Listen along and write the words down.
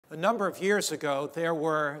A number of years ago, there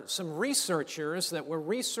were some researchers that were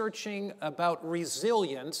researching about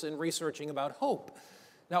resilience and researching about hope.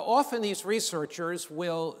 Now, often these researchers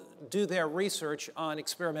will do their research on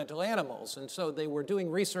experimental animals, and so they were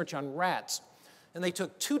doing research on rats. And they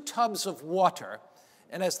took 2 tubs of water,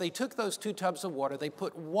 and as they took those 2 tubs of water, they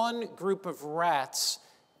put one group of rats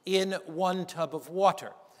in one tub of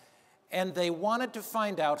water. And they wanted to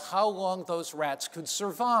find out how long those rats could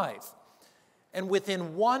survive. And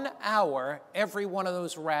within 1 hour, every one of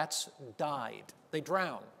those rats died. They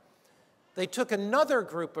drowned. They took another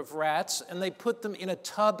group of rats and they put them in a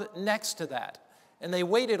tub next to that. And they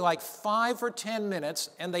waited like 5 or 10 minutes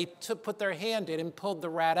and they put their hand in and pulled the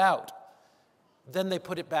rat out. Then they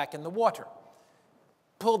put it back in the water.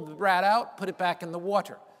 Pulled the rat out, put it back in the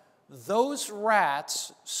water. Those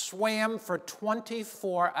rats swam for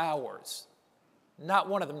 24 hours. Not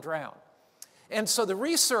one of them drowned. And so the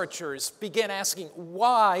researchers began asking,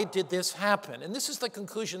 why did this happen? And this is the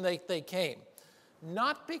conclusion they came.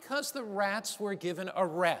 Not because the rats were given a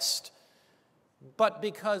rest, but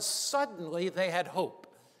because suddenly they had hope.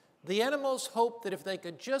 The animals hoped that if they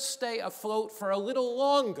could just stay afloat for a little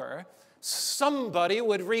longer, somebody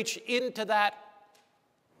would reach into that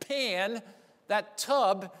pan, that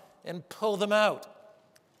tub, and pull them out.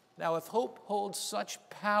 Now, if hope holds such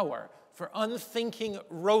power for unthinking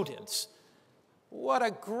rodents, what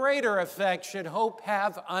a greater effect should hope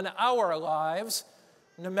have on our lives,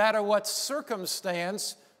 no matter what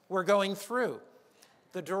circumstance we're going through.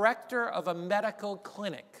 The director of a medical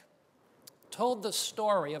clinic told the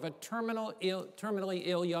story of a terminally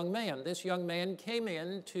ill young man. This young man came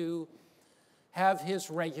in to have his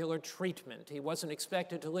regular treatment. He wasn't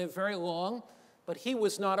expected to live very long, but he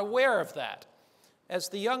was not aware of that. As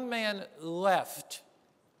the young man left,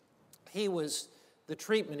 the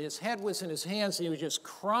treatment, his head was in his hands, and he was just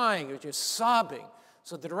crying, he was just sobbing.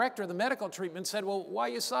 So the director of the medical treatment said, well, why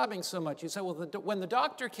are you sobbing so much? He said, well, when the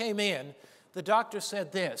doctor came in, the doctor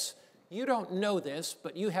said this, you don't know this,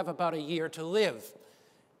 but you have about a year to live.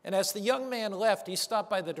 And as the young man left, he stopped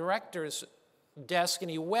by the director's desk and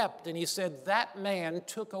he wept, and he said, that man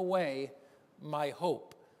took away my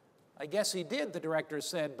hope. I guess he did, the director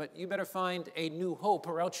said, but you better find a new hope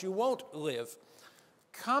or else you won't live.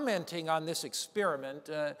 Commenting on this experiment,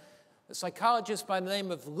 a psychologist by the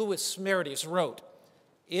name of Louis Smerdes wrote,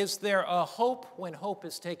 is there a hope when hope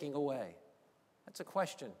is taken away? That's a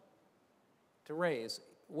question to raise.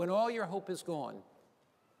 When all your hope is gone,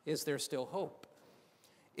 is there still hope?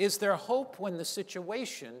 Is there hope when the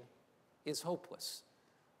situation is hopeless?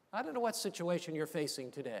 I don't know what situation you're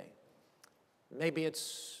facing today. Maybe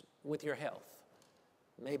it's with your health.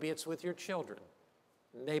 Maybe it's with your children.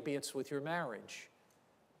 Maybe it's with your marriage.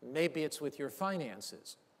 Maybe it's with your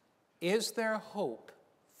finances. Is there hope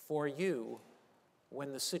for you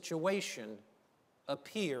when the situation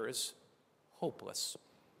appears hopeless?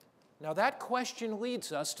 Now that question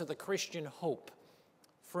leads us to the Christian hope.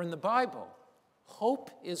 For in the Bible, hope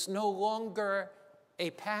is no longer a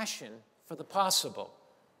passion for the possible.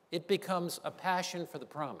 It becomes a passion for the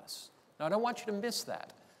promise. Now I don't want you to miss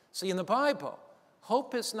that. See, in the Bible,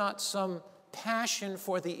 hope is not some passion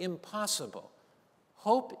for the impossible.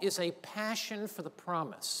 Hope is a passion for the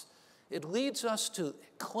promise. It leads us to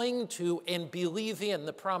cling to and believe in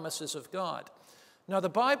the promises of God. Now, the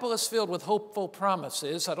Bible is filled with hopeful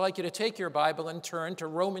promises. I'd like you to take your Bible and turn to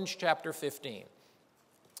Romans chapter 15.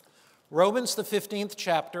 Romans, the 15th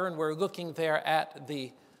chapter, and we're looking there at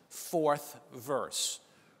the 4th verse.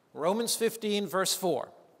 Romans 15, verse 4.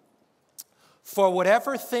 For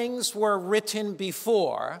whatever things were written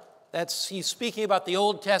before, he's speaking about the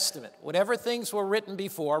Old Testament. Whatever things were written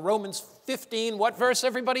before, Romans 15, what verse,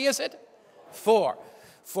 everybody, is it? 4.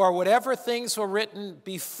 For whatever things were written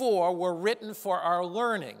before were written for our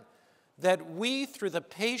learning, that we, through the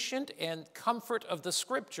patient and comfort of the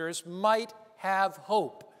Scriptures, might have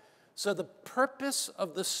hope. So the purpose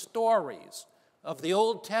of the stories of the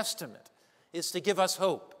Old Testament is to give us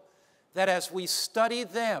hope, that as we study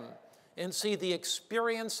them, and see the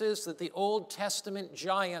experiences that the Old Testament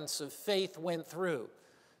giants of faith went through.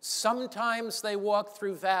 Sometimes they walked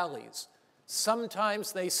through valleys.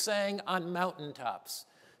 Sometimes they sang on mountaintops.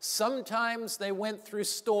 Sometimes they went through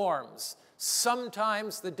storms.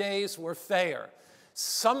 Sometimes the days were fair.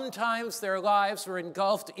 Sometimes their lives were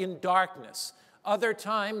engulfed in darkness. Other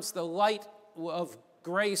times the light of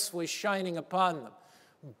grace was shining upon them.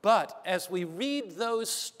 But as we read those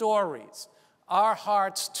stories, our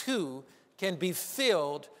hearts, too, can be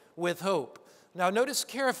filled with hope. Now, notice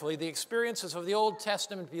carefully, the experiences of the Old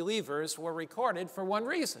Testament believers were recorded for one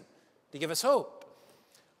reason, to give us hope.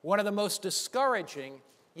 One of the most discouraging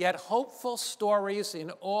yet hopeful stories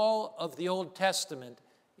in all of the Old Testament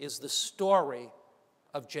is the story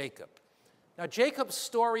of Jacob. Now, Jacob's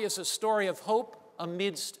story is a story of hope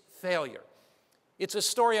amidst failure. It's a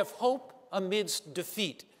story of hope amidst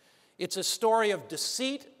defeat. It's a story of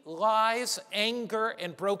deceit, lies, anger,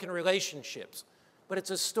 and broken relationships. But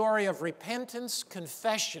it's a story of repentance,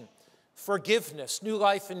 confession, forgiveness, new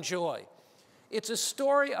life, and joy. It's a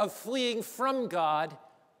story of fleeing from God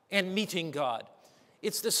and meeting God.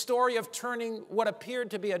 It's the story of turning what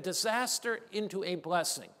appeared to be a disaster into a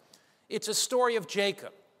blessing. It's a story of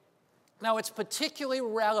Jacob. Now, it's particularly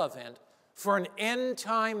relevant for an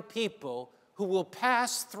end-time people who will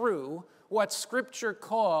pass through what Scripture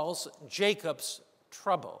calls Jacob's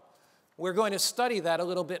trouble. We're going to study that a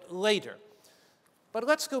little bit later. But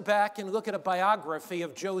let's go back and look at a biography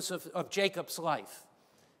of Jacob's life.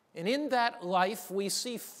 And in that life, we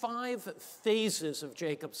see 5 phases of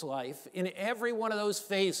Jacob's life. In every one of those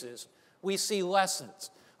phases, we see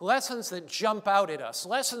lessons. Lessons that jump out at us,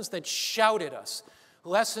 lessons that shout at us,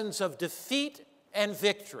 lessons of defeat and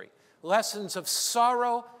victory, lessons of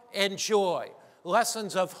sorrow and joy,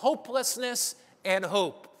 lessons of hopelessness and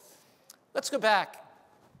hope. Let's go back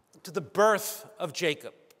to the birth of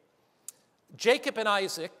Jacob. Jacob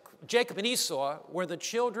and Esau were the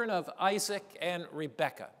children of Isaac and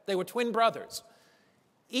Rebekah. They were twin brothers.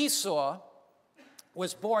 Esau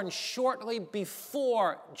was born shortly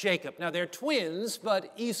before Jacob. Now, they're twins,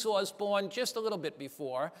 but Esau is born just a little bit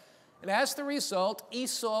before. And as the result,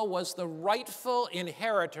 Esau was the rightful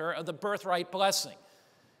inheritor of the birthright blessing.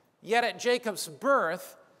 Yet at Jacob's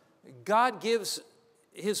birth, God gives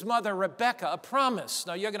his mother Rebekah a promise.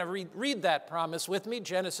 Now, you're going to read that promise with me,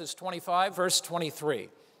 Genesis 25, verse 23.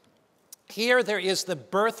 Here there is the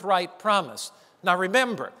birthright promise. Now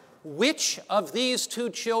remember, which of these 2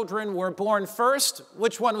 children were born first?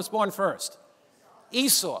 Which one was born first?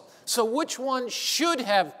 Esau. So which one should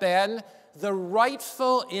have been the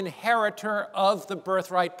rightful inheritor of the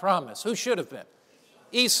birthright promise? Who should have been?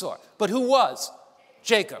 Esau. But who was?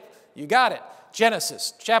 Jacob. You got it.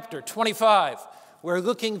 Genesis chapter 25. We're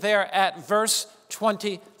looking there at verse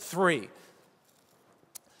 23.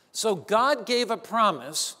 So God gave a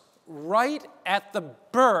promise right at the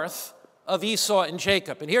birth of Esau and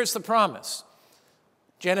Jacob. And here's the promise.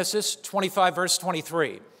 Genesis 25, verse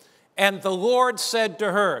 23. And the Lord said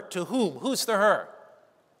to her, to whom? Who's the her?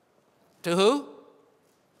 To who?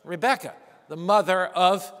 Rebekah, the mother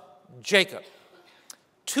of Jacob.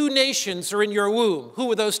 2 nations are in your womb. Who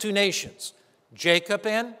are those 2 nations? Jacob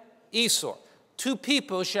and Esau. 2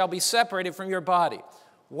 people shall be separated from your body.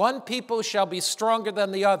 1 people shall be stronger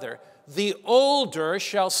than the other. The older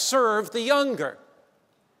shall serve the younger.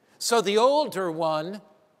 So the older one,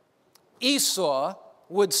 Esau,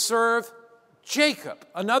 would serve Jacob.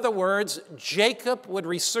 In other words, Jacob would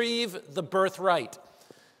receive the birthright.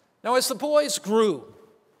 Now, as the boys grew,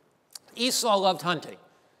 Esau loved hunting.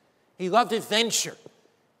 He loved adventure.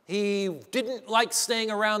 He didn't like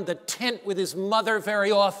staying around the tent with his mother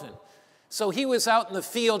very often. So he was out in the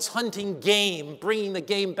fields hunting game, bringing the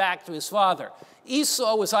game back to his father.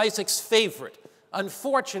 Esau was Isaac's favorite.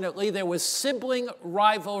 Unfortunately, there was sibling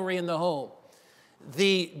rivalry in the home.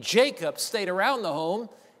 Jacob stayed around the home.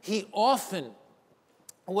 He often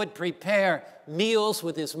would prepare meals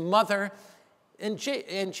with his mother. And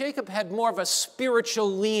Jacob had more of a spiritual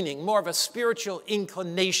leaning, more of a spiritual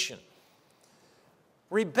inclination.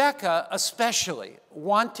 Rebekah especially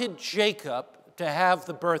wanted Jacob to have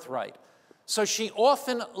the birthright. So she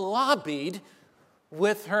often lobbied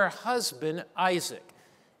with her husband, Isaac.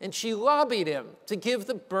 And she lobbied him to give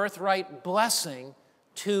the birthright blessing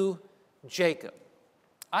to Jacob.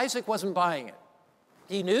 Isaac wasn't buying it.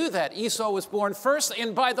 He knew that Esau was born first.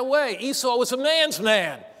 And by the way, Esau was a man's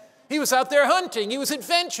man. He was out there hunting. He was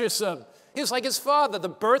adventuresome. He was like his father. The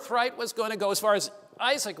birthright was going to go, as far as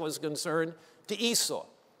Isaac was concerned, to Esau.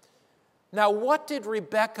 Now, what did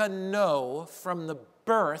Rebekah know from the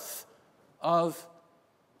birth of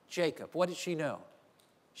Jacob? What did she know?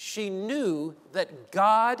 She knew that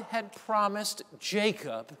God had promised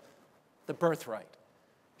Jacob the birthright.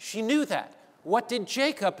 She knew that. What did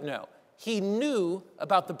Jacob know? He knew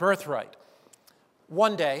about the birthright.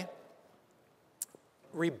 One day,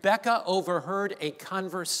 Rebekah overheard a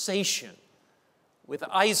conversation with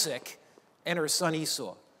Isaac and her son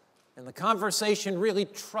Esau. And the conversation really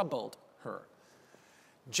troubled her.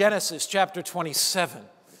 Genesis chapter 27.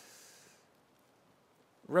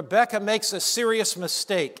 Rebekah makes a serious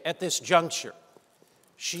mistake at this juncture.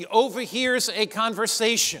 She overhears a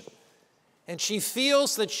conversation, and she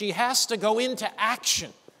feels that she has to go into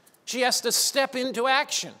action. She has to step into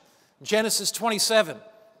action. Genesis 27.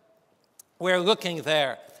 We're looking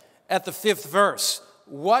there at the 5th verse.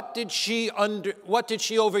 What did she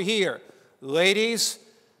overhear? Ladies,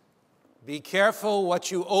 be careful what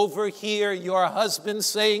you overhear your husband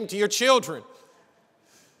saying to your children.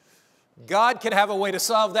 God can have a way to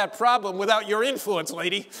solve that problem without your influence,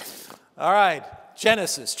 lady. All right,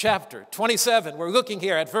 Genesis chapter 27. We're looking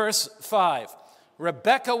here at verse 5.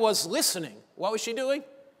 Rebekah was listening. What was she doing?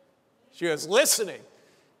 She was listening.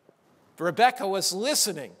 Rebekah was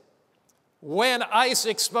listening when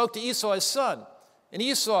Isaac spoke to Esau, his son. And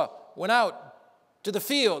Esau went out to the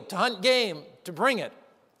field to hunt game to bring it.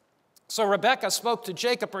 So Rebekah spoke to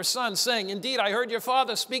Jacob, her son, saying, Indeed, I heard your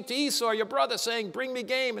father speak to Esau, your brother, saying, Bring me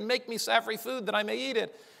game and make me savory food that I may eat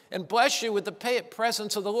it, and bless you with the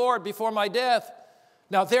presence of the Lord before my death.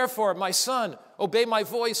 Now therefore, my son, obey my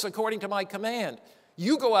voice according to my command.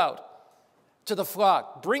 You go out to the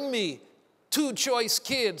flock, bring me 2 choice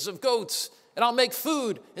kids of goats, and I'll make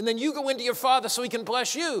food, and then you go into your father so he can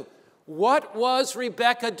bless you. What was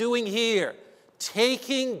Rebekah doing here?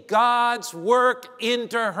 Taking God's work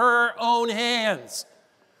into her own hands.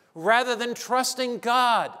 Rather than trusting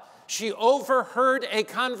God, she overheard a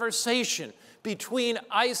conversation between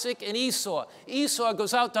Isaac and Esau. Esau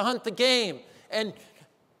goes out to hunt the game, and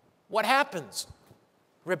what happens?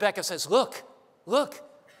 Rebekah says, look,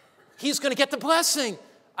 he's going to get the blessing.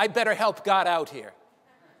 I better help God out here.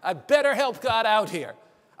 I better help God out here.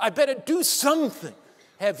 I better do something.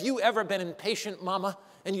 Have you ever been impatient, mama,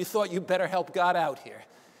 and you thought you better help God out here?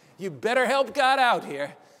 You better help God out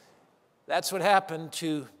here. That's what happened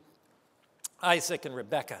to Isaac and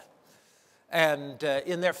Rebekah and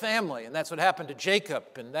in their family. And that's what happened to Jacob,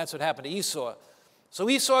 and that's what happened to Esau. So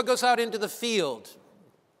Esau goes out into the field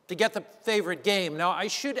to get the favorite game. Now, I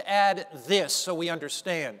should add this so we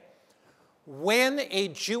understand. When a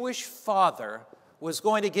Jewish father was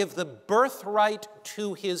going to give the birthright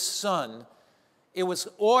to his son, it was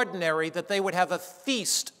ordinary that they would have a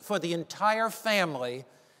feast for the entire family,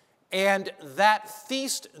 and that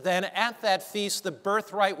feast, then at that feast, the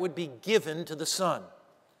birthright would be given to the son.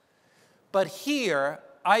 But here,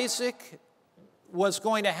 Isaac was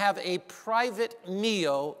going to have a private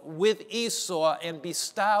meal with Esau and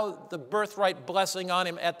bestow the birthright blessing on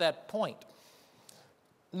him at that point.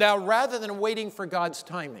 Now, rather than waiting for God's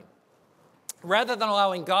timing, rather than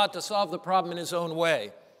allowing God to solve the problem in his own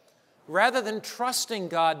way, rather than trusting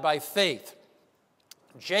God by faith,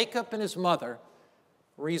 Jacob and his mother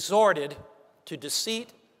resorted to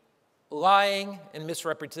deceit, lying, and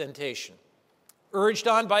misrepresentation. Urged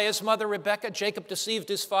on by his mother, Rebekah, Jacob deceived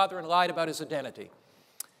his father and lied about his identity.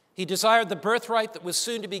 He desired the birthright that was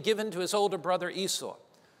soon to be given to his older brother Esau.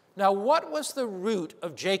 Now, what was the root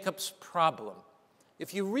of Jacob's problem?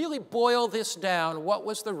 If you really boil this down, what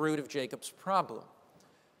was the root of Jacob's problem?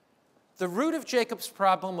 The root of Jacob's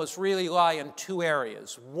problem was really lie in 2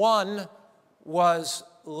 areas. One was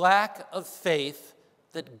lack of faith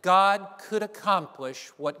that God could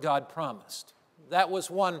accomplish what God promised. That was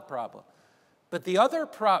one problem. But the other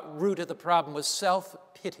root of the problem was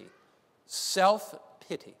self-pity.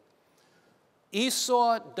 Self-pity.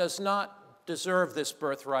 Esau does not deserve this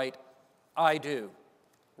birthright. I do.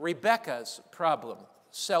 Rebekah's problem,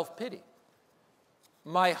 self-pity.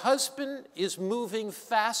 My husband is moving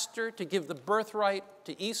faster to give the birthright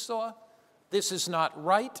to Esau. This is not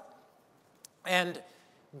right. And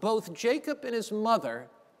both Jacob and his mother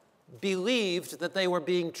believed that they were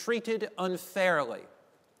being treated unfairly.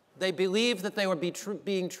 They believed that they were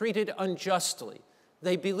being treated unjustly.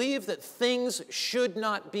 They believed that things should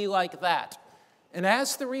not be like that. And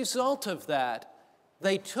as the result of that,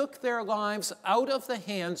 they took their lives out of the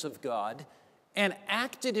hands of God and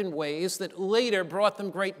acted in ways that later brought them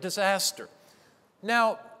great disaster.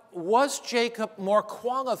 Now, was Jacob more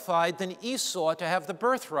qualified than Esau to have the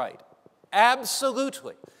birthright?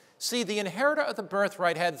 Absolutely. See, the inheritor of the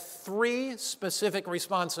birthright had 3 specific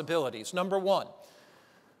responsibilities. Number 1,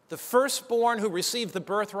 the firstborn who received the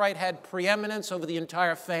birthright had preeminence over the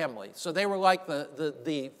entire family. So they were like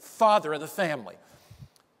the father of the family.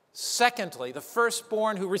 Secondly, the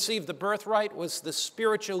firstborn who received the birthright was the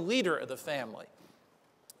spiritual leader of the family.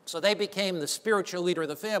 So they became the spiritual leader of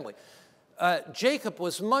the family. Jacob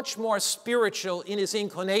was much more spiritual in his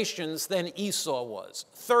inclinations than Esau was.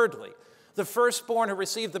 Thirdly, the firstborn who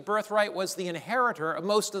received the birthright was the inheritor of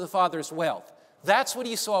most of the father's wealth. That's what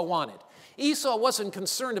Esau wanted. Esau wasn't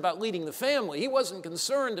concerned about leading the family. He wasn't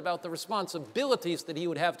concerned about the responsibilities that he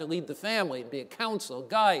would have to lead the family and be a counsel,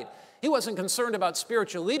 guide. He wasn't concerned about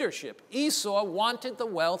spiritual leadership. Esau wanted the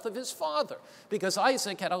wealth of his father because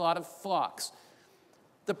Isaac had a lot of flocks.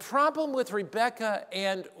 The problem with Rebekah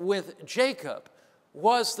and with Jacob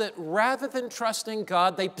was that rather than trusting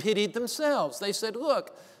God, they pitied themselves. They said,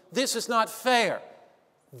 look, this is not fair.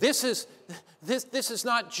 This is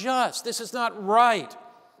not just. This is not right.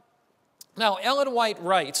 Now, Ellen White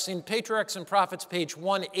writes in Patriarchs and Prophets, page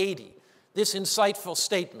 180, this insightful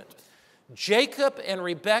statement. Jacob and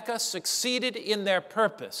Rebekah succeeded in their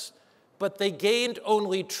purpose, but they gained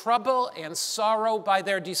only trouble and sorrow by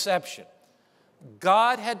their deception.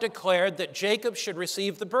 God had declared that Jacob should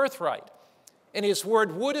receive the birthright, and his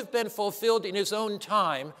word would have been fulfilled in his own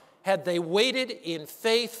time had they waited in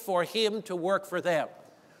faith for him to work for them.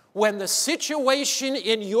 When the situation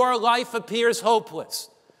in your life appears hopeless,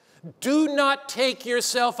 do not take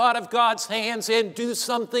yourself out of God's hands and do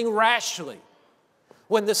something rashly.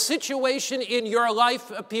 When the situation in your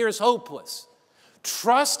life appears hopeless,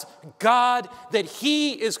 trust God that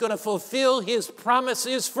he is going to fulfill his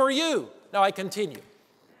promises for you. Now I continue.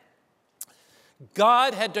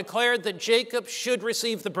 God had declared that Jacob should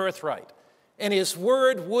receive the birthright, and his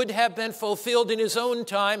word would have been fulfilled in his own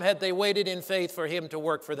time had they waited in faith for him to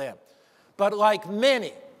work for them. But like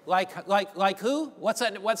many, like who? What's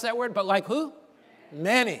that word? But like who?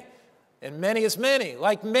 Many. And many is many.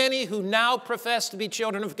 Like many who now profess to be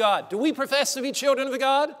children of God. Do we profess to be children of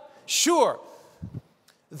God? Sure.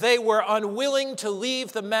 They were unwilling to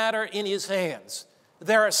leave the matter in his hands.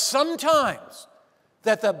 There are some times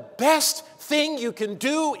that the best thing you can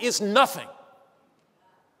do is nothing.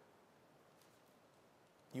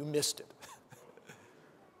 You missed it.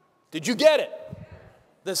 Did you get it?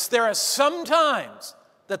 There are some times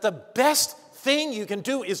that the best thing you can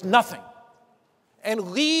do is nothing.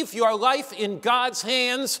 And leave your life in God's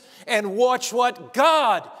hands and watch what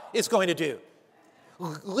God is going to do.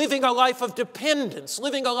 Living a life of dependence,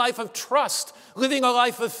 living a life of trust, living a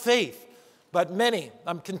life of faith. But many,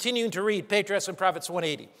 I'm continuing to read Patriarchs and Prophets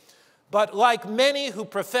 180. But like many who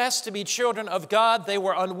profess to be children of God, they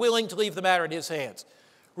were unwilling to leave the matter in his hands.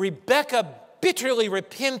 Rebekah bitterly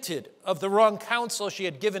repented of the wrong counsel she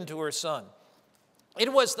had given to her son.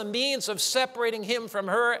 It was the means of separating him from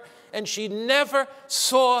her, and she never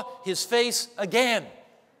saw his face again.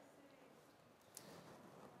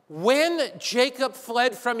 When Jacob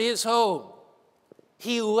fled from his home,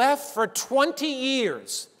 he left for 20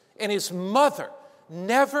 years, and his mother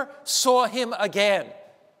never saw him again.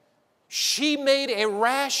 She made a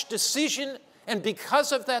rash decision, and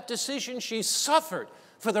because of that decision, she suffered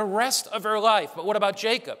for the rest of her life. But what about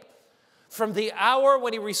Jacob? From the hour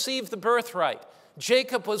when he received the birthright,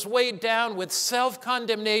 Jacob was weighed down with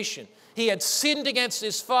self-condemnation. He had sinned against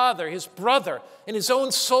his father, his brother, and his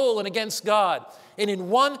own soul, and against God. And in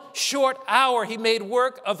one short hour, he made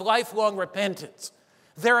work of lifelong repentance.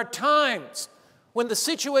 There are times when the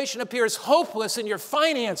situation appears hopeless in your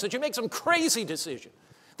finances, you make some crazy decision.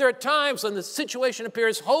 There are times when the situation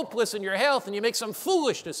appears hopeless in your health, and you make some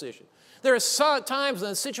foolish decision. There are times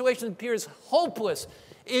when the situation appears hopeless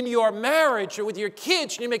in your marriage or with your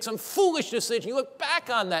kids, and you make some foolish decision. You look back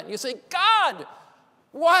on that and you say, God,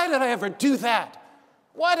 why did I ever do that?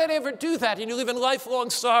 Why did I ever do that? And you live in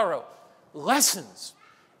lifelong sorrow. Lessons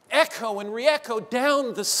echo and re-echo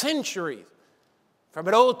down the centuries from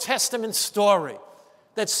an Old Testament story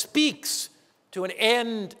that speaks to an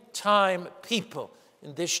end-time people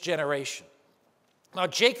in this generation. Now,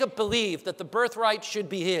 Jacob believed that the birthright should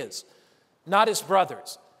be his, not his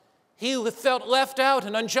brother's. He felt left out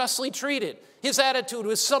and unjustly treated. His attitude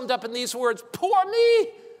was summed up in these words, "Poor me!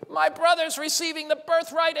 My brother's receiving the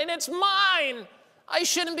birthright and it's mine. I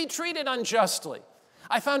shouldn't be treated unjustly."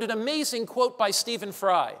 I found an amazing quote by Stephen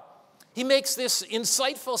Fry. He makes this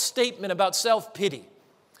insightful statement about self-pity.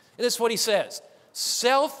 And this is what he says: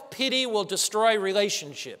 self-pity will destroy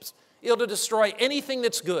relationships. It'll destroy anything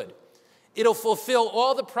that's good. It'll fulfill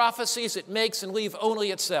all the prophecies it makes and leave only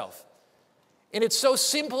itself. And it's so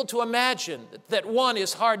simple to imagine that one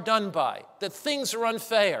is hard done by, that things are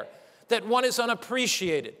unfair, that one is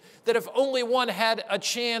unappreciated, that if only one had a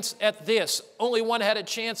chance at this, only one had a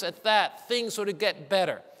chance at that, things would get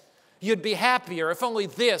better. You'd be happier if only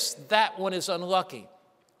this, that one is unlucky.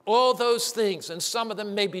 All those things, and some of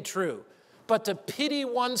them may be true, but to pity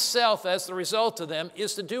oneself as the result of them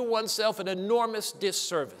is to do oneself an enormous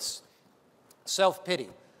disservice. Self-pity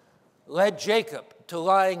led Jacob to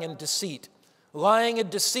lying and deceit. Lying and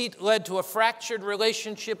deceit led to a fractured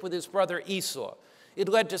relationship with his brother Esau. It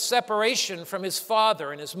led to separation from his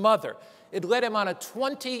father and his mother. It led him on a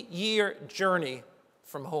 20-year journey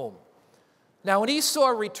from home. Now, when Esau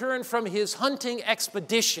returned from his hunting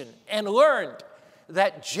expedition and learned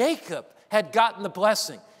that Jacob had gotten the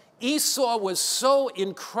blessing, Esau was so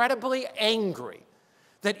incredibly angry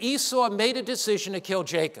that Esau made a decision to kill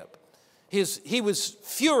Jacob. He was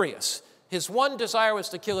furious. His one desire was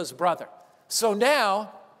to kill his brother. So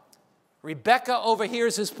now, Rebekah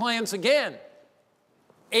overhears his plans again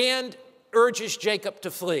and urges Jacob to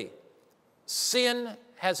flee. Sin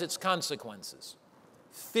has its consequences.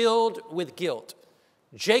 Filled with guilt,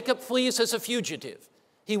 Jacob flees as a fugitive.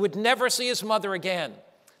 He would never see his mother again.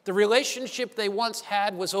 The relationship they once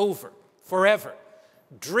had was over forever.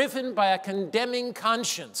 Driven by a condemning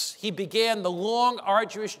conscience, he began the long,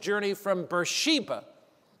 arduous journey from Beersheba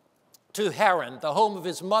to Haran, the home of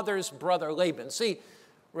his mother's brother Laban. See,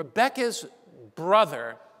 Rebekah's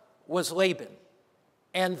brother was Laban,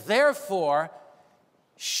 and therefore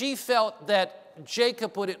she felt that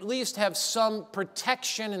Jacob would at least have some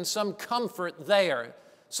protection and some comfort there.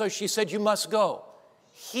 So she said, "You must go."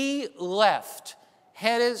 He left,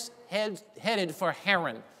 headed for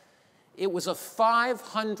Haran. It was a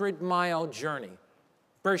 500-mile journey.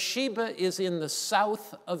 Beersheba is in the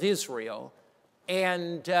south of Israel,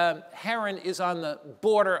 and Haran is on the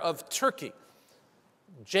border of Turkey.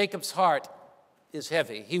 Jacob's heart is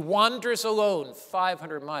heavy. He wanders alone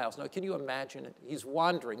 500 miles. Now, can you imagine it? He's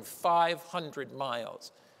wandering 500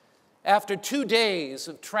 miles. After 2 days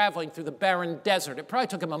of traveling through the barren desert, it probably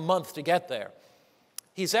took him a month to get there.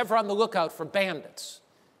 He's ever on the lookout for bandits.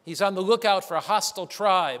 He's on the lookout for hostile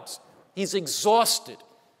tribes. He's exhausted.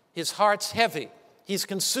 His heart's heavy. He's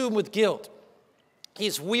consumed with guilt.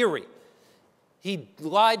 He's weary. He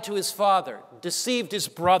lied to his father, deceived his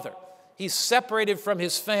brother. He's separated from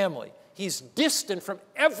his family. He's distant from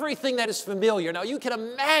everything that is familiar. Now, you can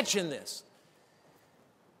imagine this.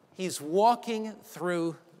 He's walking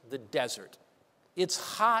through the desert. It's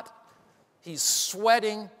hot. He's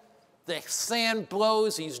sweating. The sand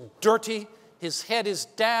blows. He's dirty. His head is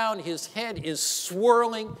down. His head is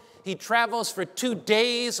swirling. He travels for 2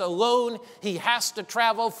 days alone. He has to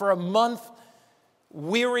travel for a month,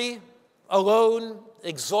 weary, alone,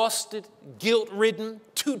 exhausted, guilt-ridden,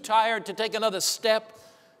 too tired to take another step.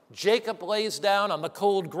 Jacob lays down on the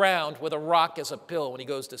cold ground with a rock as a pillow when he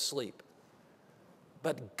goes to sleep.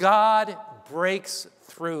 But God breaks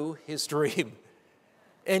through his dream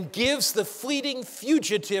and gives the fleeting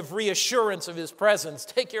fugitive reassurance of his presence.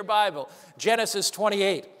 Take your Bible, Genesis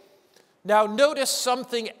 28. Now notice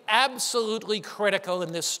something absolutely critical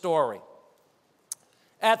in this story.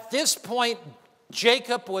 At this point,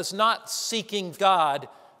 Jacob was not seeking God,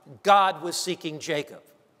 God was seeking Jacob.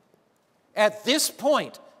 At this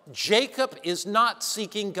point, Jacob is not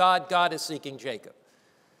seeking God, God is seeking Jacob.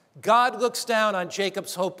 God looks down on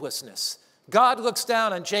Jacob's hopelessness. God looks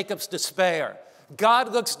down on Jacob's despair.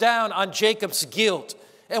 God looks down on Jacob's guilt.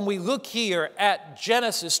 And we look here at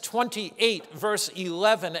Genesis 28, verse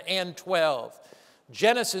 11 and 12.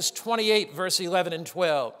 Genesis 28, verse 11 and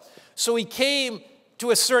 12. So he came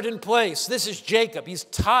to a certain place. This is Jacob. He's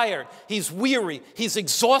tired. He's weary. He's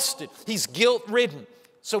exhausted. He's guilt-ridden.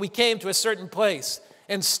 So he came to a certain place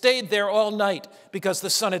and stayed there all night because the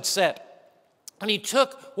sun had set. And he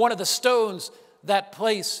took one of the stones of that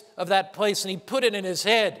place and he put it in his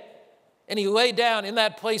head. And he lay down in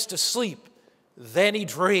that place to sleep. Then he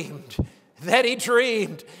dreamed.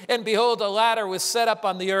 And behold, a ladder was set up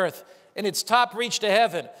on the earth, and its top reached to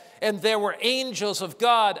heaven. And there were angels of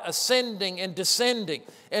God ascending and descending.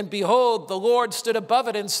 And behold, the Lord stood above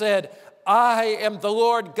it and said, I am the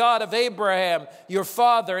Lord God of Abraham, your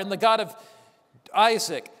father, and the God of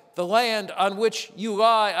Isaac. The land on which you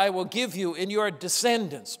lie I will give you and your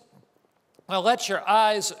descendants. Now let your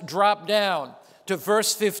eyes drop down to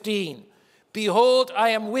verse 15. Behold, I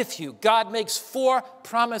am with you. God makes 4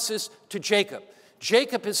 promises to Jacob.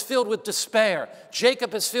 Jacob is filled with despair.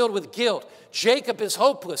 Jacob is filled with guilt. Jacob is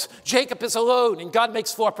hopeless. Jacob is alone, and God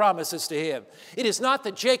makes 4 promises to him. It is not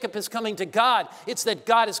that Jacob is coming to God, it's that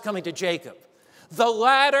God is coming to Jacob. The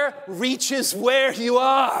ladder reaches where you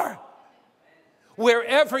are.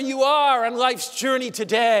 Wherever you are on life's journey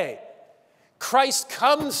today, Christ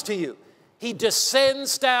comes to you. He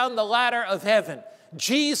descends down the ladder of heaven.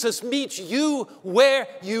 Jesus meets you where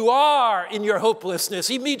you are in your hopelessness.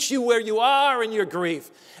 He meets you where you are in your grief.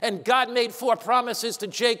 And God made 4 promises to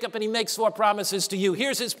Jacob, and he makes 4 promises to you.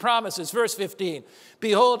 Here's his promises, verse 15.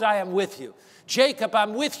 Behold, I am with you. Jacob,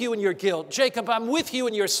 I'm with you in your guilt. Jacob, I'm with you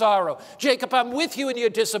in your sorrow. Jacob, I'm with you in your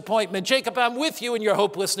disappointment. Jacob, I'm with you in your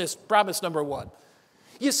hopelessness. Promise number 1.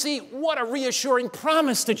 You see, what a reassuring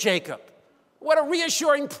promise to Jacob. What a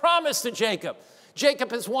reassuring promise to Jacob.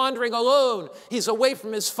 Jacob is wandering alone. He's away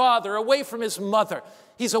from his father, away from his mother.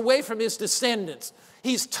 He's away from his descendants.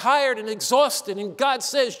 He's tired and exhausted. And God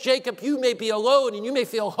says, Jacob, you may be alone and you may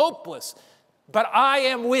feel hopeless, but I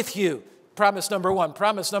am with you. Promise number 1.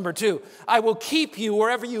 Promise number 2, I will keep you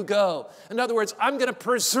wherever you go. In other words, I'm going to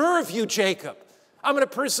preserve you, Jacob. I'm going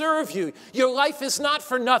to preserve you. Your life is not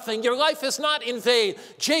for nothing. Your life is not in vain.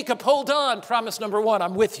 Jacob, hold on. Promise number 1,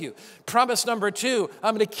 I'm with you. Promise number 2,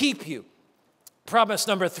 I'm going to keep you. Promise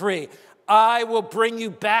number 3, I will bring you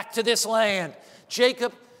back to this land.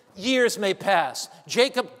 Jacob, years may pass.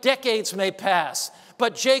 Jacob, decades may pass.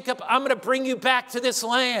 But Jacob, I'm going to bring you back to this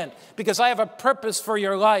land because I have a purpose for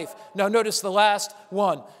your life. Now notice the last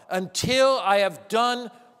one. Until I have done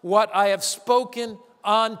what I have spoken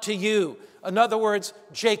unto you. In other words,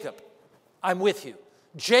 Jacob, I'm with you.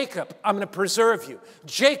 Jacob, I'm going to preserve you.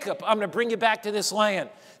 Jacob, I'm going to bring you back to this land.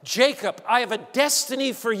 Jacob, I have a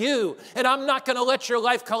destiny for you, and I'm not going to let your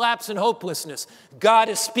life collapse in hopelessness. God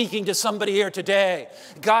is speaking to somebody here today.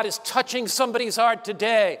 God is touching somebody's heart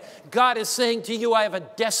today. God is saying to you, I have a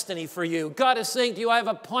destiny for you. God is saying to you, I have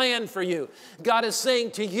a plan for you. God is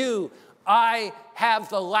saying to you, I have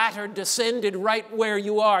the ladder descended right where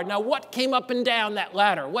you are. Now, what came up and down that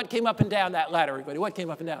ladder? What came up and down that ladder, everybody? What came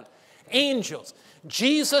up and down? Angels.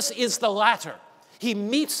 Jesus is the ladder. He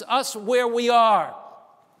meets us where we are.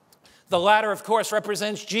 The ladder, of course,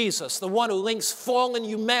 represents Jesus, the one who links fallen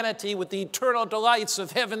humanity with the eternal delights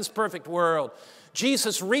of heaven's perfect world.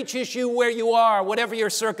 Jesus reaches you where you are, whatever your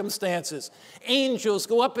circumstances. Angels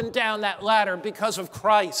go up and down that ladder because of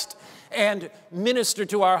Christ and minister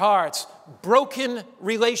to our hearts. Broken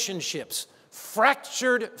relationships,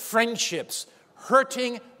 fractured friendships,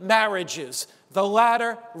 hurting marriages. The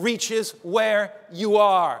ladder reaches where you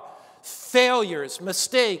are. Failures,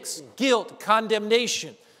 mistakes, guilt,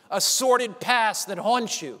 condemnation, a sordid past that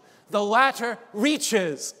haunts you. The ladder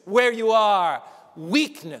reaches where you are.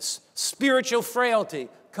 Weakness, spiritual frailty,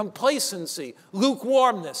 complacency,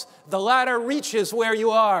 lukewarmness. The ladder reaches where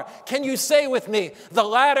you are. Can you say with me, the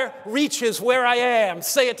ladder reaches where I am?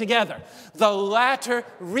 Say it together. The ladder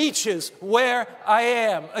reaches where I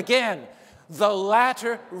am. Again, the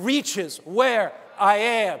ladder reaches where I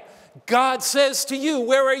am. God says to you,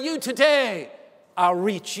 where are you today? I'll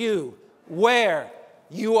reach you where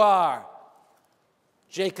you are.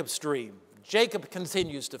 Jacob's dream. Jacob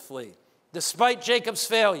continues to flee. Despite Jacob's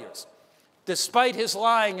failures, despite his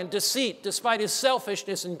lying and deceit, despite his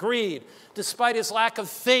selfishness and greed, despite his lack of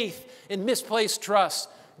faith and misplaced trust,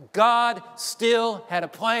 God still had a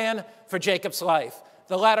plan for Jacob's life.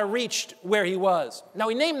 The ladder reached where he was. Now,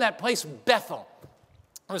 he named that place Bethel.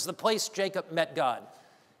 It was the place Jacob met God.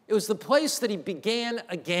 It was the place that he began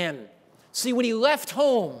again. See, when he left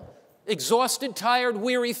home, exhausted, tired,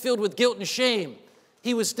 weary, filled with guilt and shame,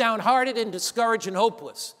 he was downhearted and discouraged and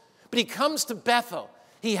hopeless. But he comes to Bethel.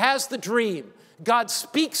 He has the dream. God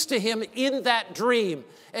speaks to him in that dream,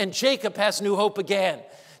 and Jacob has new hope again.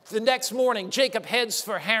 The next morning, Jacob heads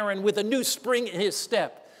for Haran with a new spring in his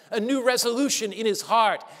step, a new resolution in his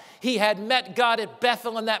heart. He had met God at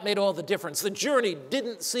Bethel, and that made all the difference. The journey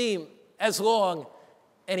didn't seem as long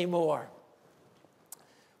anymore.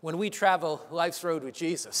 When we travel life's road with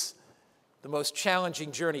Jesus, the most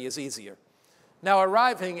challenging journey is easier. Now,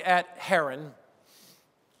 arriving at Haran,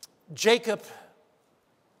 Jacob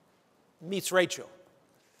meets Rachel.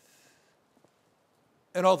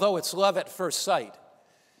 And although it's love at first sight,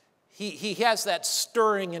 he has that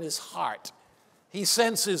stirring in his heart. He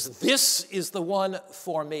senses, this is the one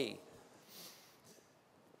for me.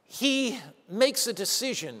 He makes a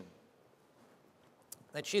decision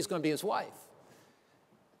that she's going to be his wife.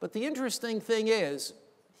 But the interesting thing is,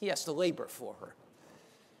 he has to labor for her.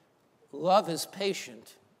 Love is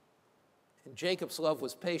patient, and Jacob's love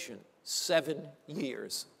was patient. 7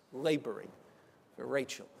 years laboring for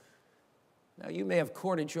Rachel. Now, you may have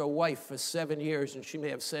courted your wife for 7 years, and she may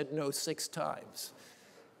have said no 6 times.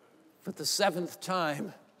 But the 7th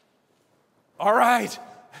time, all right,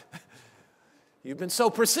 you've been so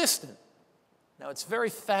persistent. Now, it's very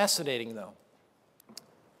fascinating, though.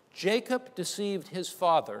 Jacob deceived his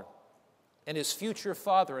father, and his future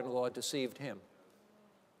father-in-law deceived him.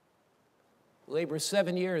 Labors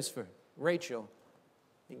 7 years for Rachel.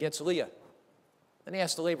 He gets Leah. Then he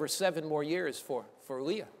has to labor 7 more years for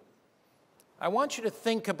Leah. I want you to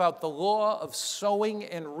think about the law of sowing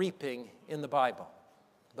and reaping in the Bible.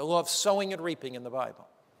 The law of sowing and reaping in the Bible.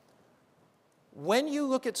 When you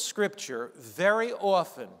look at Scripture, very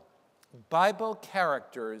often, Bible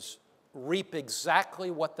characters reap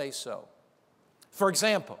exactly what they sow. For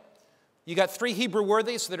example, you got 3 Hebrew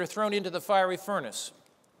worthies that are thrown into the fiery furnace,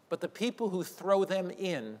 but the people who throw them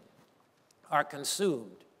in are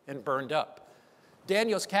consumed and burned up.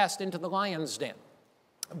 Daniel's cast into the lion's den,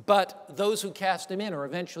 but those who cast him in are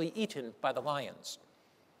eventually eaten by the lions.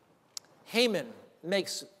 Haman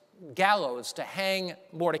makes gallows to hang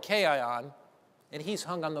Mordecai on, and he's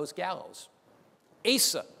hung on those gallows.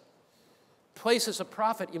 Asa places a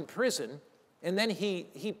prophet in prison, And then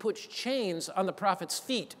he puts chains on the prophet's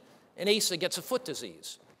feet, and Asa gets a foot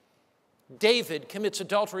disease. David commits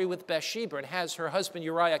adultery with Bathsheba and has her husband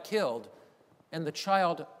Uriah killed, and the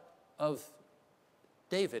child of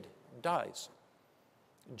David dies.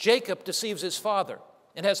 Jacob deceives his father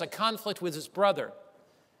and has a conflict with his brother.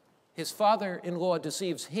 His father-in-law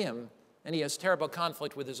deceives him, and he has terrible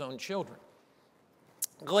conflict with his own children.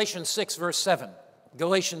 Galatians 6, verse 7.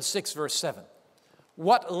 Galatians 6, verse 7.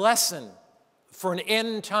 What lesson for an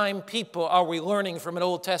end-time people are we learning from an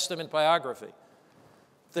Old Testament biography?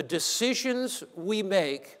 The decisions we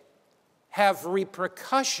make have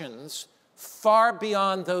repercussions far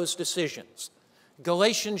beyond those decisions.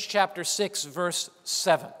 Galatians chapter 6, verse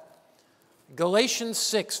 7. Galatians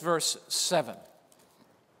 6, verse 7.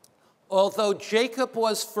 Although Jacob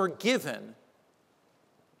was forgiven,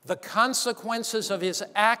 the consequences of his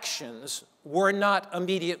actions were not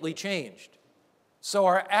immediately changed. So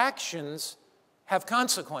our actions have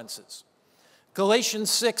consequences. Galatians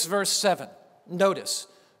 6, verse 7. Notice,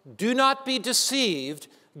 do not be deceived,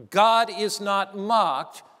 God is not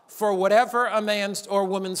mocked, for whatever a man or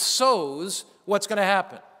woman sows, what's going to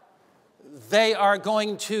happen? They are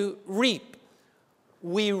going to reap.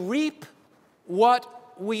 We reap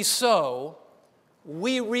what we sow.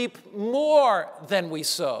 We reap more than we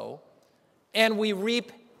sow, and we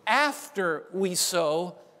reap after we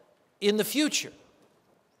sow in the future.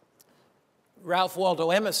 Ralph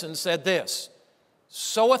Waldo Emerson said this: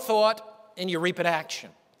 sow a thought and you reap an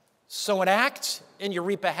action. Sow an act and you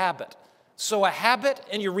reap a habit. Sow a habit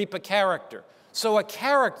and you reap a character. Sow a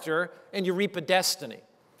character and you reap a destiny.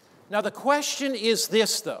 Now the question is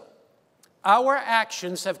this, though. Our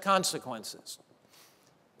actions have consequences.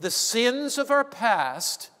 The sins of our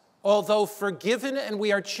past, although forgiven and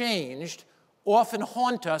we are changed, often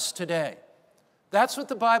haunt us today. That's what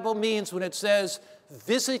the Bible means when it says,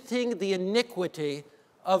 visiting the iniquity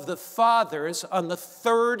of the fathers on the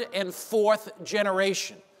third and fourth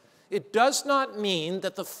generation. It does not mean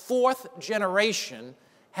that the fourth generation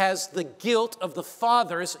has the guilt of the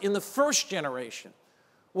fathers in the first generation.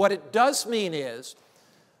 What it does mean is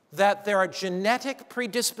that there are genetic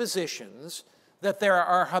predispositions, that there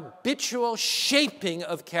are habitual shaping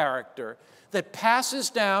of character that passes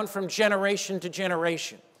down from generation to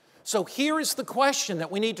generation. So here is the question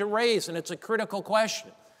that we need to raise, and it's a critical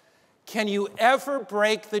question. Can you ever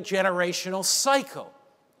break the generational cycle?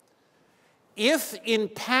 If in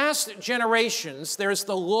past generations there's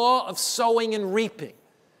the law of sowing and reaping,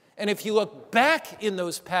 and if you look back in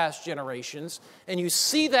those past generations and you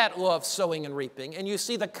see that law of sowing and reaping, and you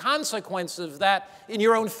see the consequences of that in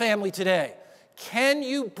your own family today, can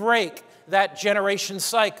you break that generation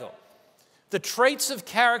cycle? The traits of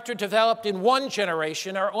character developed in one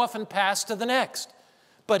generation are often passed to the next.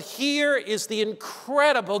 But here is the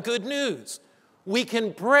incredible good news. We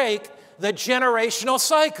can break the generational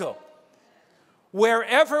cycle.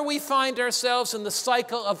 Wherever we find ourselves in the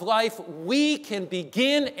cycle of life, we can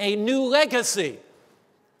begin a new legacy.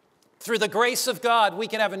 Through the grace of God, we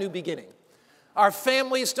can have a new beginning. Our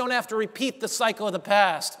families don't have to repeat the cycle of the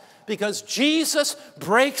past because Jesus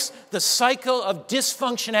breaks the cycle of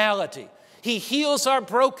dysfunctionality. He heals our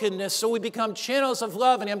brokenness so we become channels of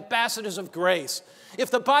love and ambassadors of grace. If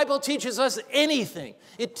the Bible teaches us anything,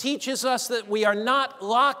 it teaches us that we are not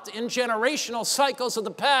locked in generational cycles of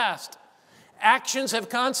the past. Actions have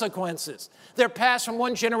consequences. They're passed from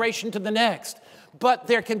one generation to the next. But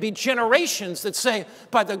there can be generations that say,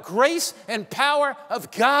 by the grace and power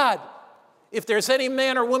of God, if there's any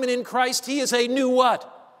man or woman in Christ, he is a new what?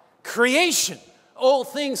 Creation. Old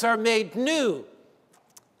things are made new.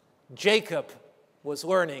 Jacob was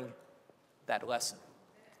learning that lesson.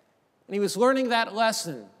 And he was learning that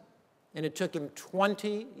lesson, and it took him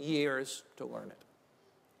 20 years to learn it.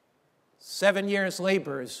 7 years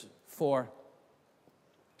labors for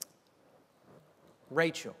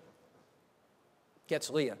Rachel. Gets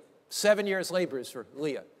Leah. 7 years labors for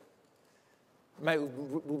Leah.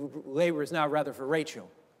 Labors now rather for Rachel.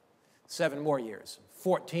 7 more years.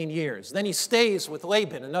 14 years. Then he stays with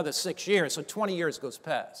Laban another 6 years, so 20 years goes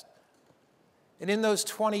past. And in those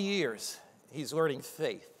 20 years, he's learning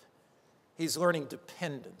faith. He's learning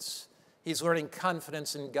dependence. He's learning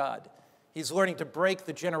confidence in God. He's learning to break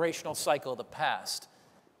the generational cycle of the past.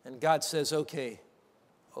 And God says, okay,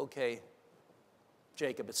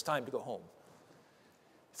 Jacob, it's time to go home.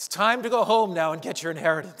 It's time to go home now and get your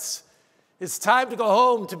inheritance. It's time to go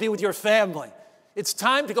home to be with your family. It's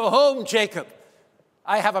time to go home, Jacob.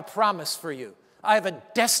 I have a promise for you. I have a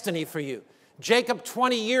destiny for you. Jacob,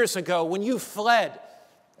 20 years ago, when you fled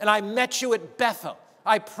and I met you at Bethel,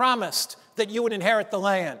 I promised that you would inherit the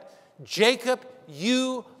land. Jacob,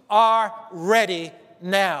 you are ready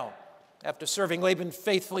now. After serving Laban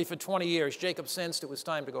faithfully for 20 years, Jacob sensed it was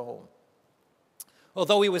time to go home.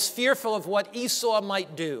 Although he was fearful of what Esau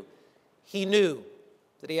might do, he knew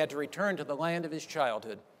that he had to return to the land of his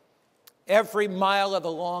childhood. Every mile of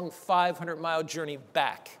the long 500-mile journey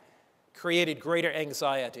back created greater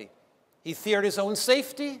anxiety. He feared his own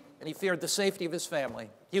safety, and he feared the safety of his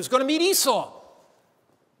family. He was going to meet Esau.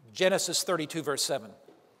 Genesis 32, verse 7.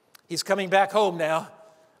 He's coming back home now.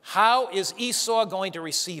 How is Esau going to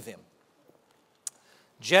receive him?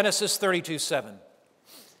 Genesis 32, 7.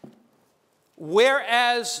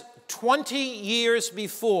 Whereas 20 years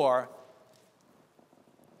before,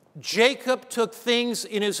 Jacob took things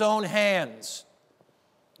in his own hands.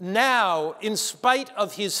 Now, in spite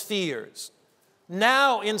of his fears,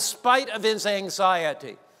 now in spite of his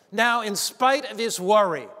anxiety, now in spite of his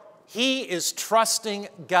worry, he is trusting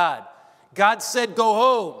God. God said, go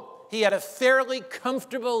home. He had a fairly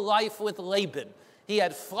comfortable life with Laban. He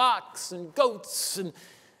had flocks and goats, and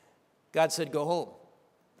God said, go home.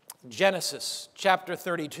 Genesis chapter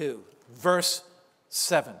 32, verse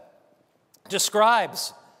 7,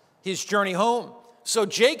 describes his journey home. So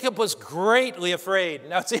Jacob was greatly afraid.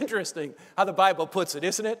 Now, it's interesting how the Bible puts it,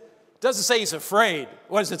 isn't it? It doesn't say he's afraid.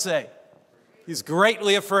 What does it say? He's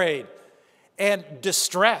greatly afraid and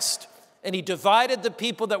distressed. And he divided the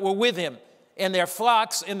people that were with him and their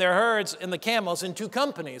flocks and their herds and the camels in two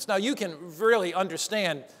companies. Now, you can really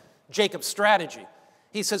understand Jacob's strategy.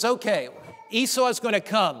 He says, okay, Esau is going to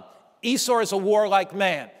come. Esau is a warlike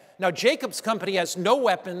man. Now, Jacob's company has no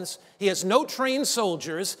weapons. He has no trained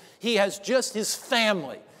soldiers. He has just his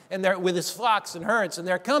family and they're with his flocks and herds, and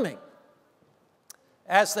they're coming.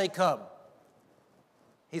 As they come,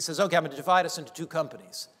 he says, okay, I'm going to divide us into two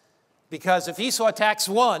companies. Because if Esau attacks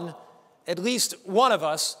one, at least one of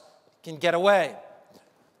us can get away.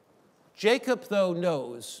 Jacob, though,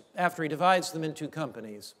 knows, after he divides them into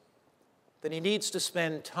companies, that he needs to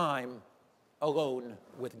spend time alone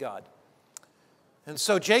with God. And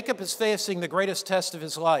so Jacob is facing the greatest test of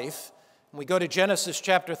his life. And we go to Genesis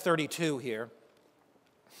chapter 32 here.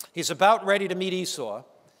 He's about ready to meet Esau.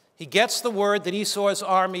 He gets the word that Esau's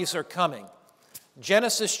armies are coming.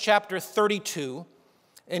 Genesis chapter 32,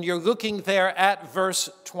 and you're looking there at verse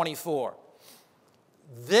 24.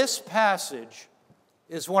 This passage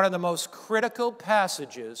is one of the most critical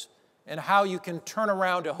passages in how you can turn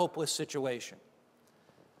around a hopeless situation.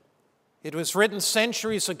 It was written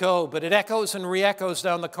centuries ago, but it echoes and re-echoes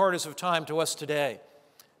down the corridors of time to us today.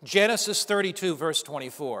 Genesis 32, verse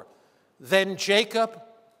 24. Then Jacob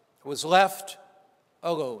was left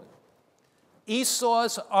alone.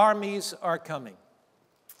 Esau's armies are coming.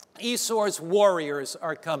 Esau's warriors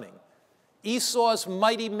are coming. Esau's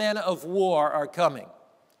mighty men of war are coming.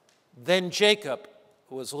 Then Jacob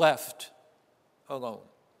was left alone.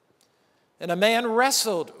 And a man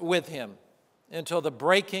wrestled with him until the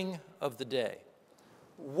breaking of the day.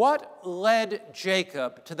 What led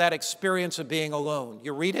Jacob to that experience of being alone?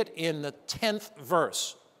 You read it in the 10th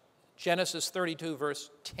verse, Genesis 32, verse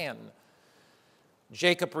 10.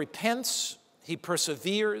 Jacob repents, he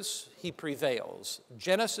perseveres, he prevails.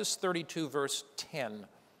 Genesis 32, verse 10.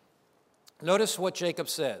 Notice what Jacob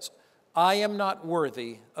says. I am not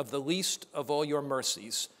worthy of the least of all your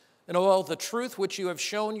mercies, and of all the truth which you have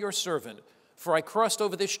shown your servant. For I crossed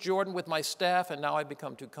over this Jordan with my staff, and now I've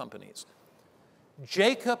become two companies.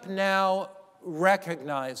 Jacob now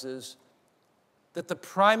recognizes that the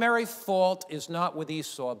primary fault is not with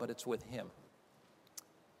Esau, but it's with him.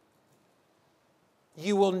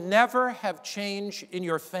 You will never have change in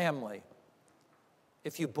your family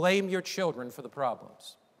if you blame your children for the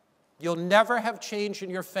problems. You'll never have change in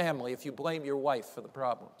your family if you blame your wife for the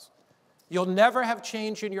problems. You'll never have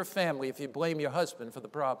change in your family if you blame your husband for the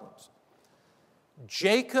problems.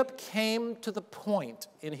 Jacob came to the point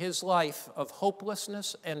in his life of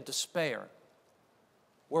hopelessness and despair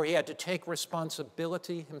where he had to take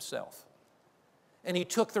responsibility himself. And he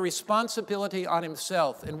took the responsibility on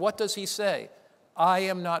himself. And what does he say? I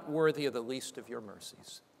am not worthy of the least of your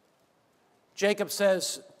mercies. Jacob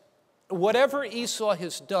says, whatever Esau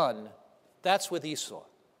has done, that's with Esau.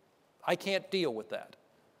 I can't deal with that.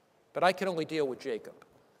 But I can only deal with Jacob.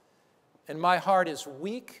 And my heart is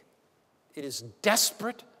weak. It is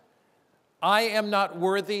desperate. I am not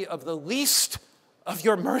worthy of the least of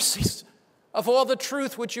your mercies, of all the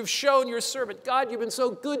truth which you've shown your servant. God, you've been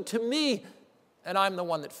so good to me, and I'm the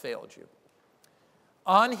one that failed you.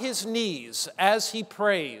 On his knees, as he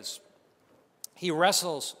prays, he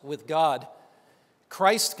wrestles with God.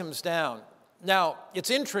 Christ comes down. Now, it's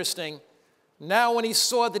interesting. Now, when he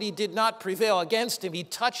saw that he did not prevail against him, he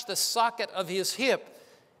touched the socket of his hip,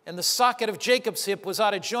 and the socket of Jacob's hip was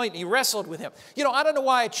out of joint, and he wrestled with him. You know, I don't know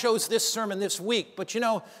why I chose this sermon this week, but you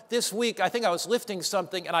know, this week I think I was lifting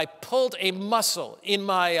something, and I pulled a muscle in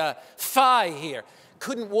my thigh here.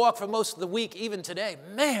 Couldn't walk for most of the week, even today.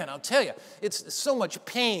 Man, I'll tell you, it's so much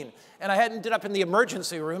pain. And I had ended up in the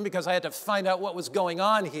emergency room because I had to find out what was going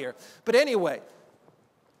on here. But anyway,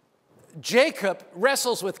 Jacob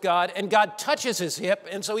wrestles with God, and God touches his hip,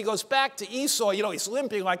 and so he goes back to Esau. You know, he's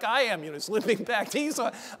limping like I am. You know, he's limping back to Esau.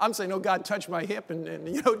 I'm saying, no, God, touch my hip and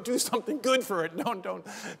you know, do something good for it. Don't,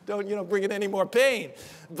 you know, bring it any more pain.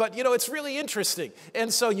 But, you know, it's really interesting.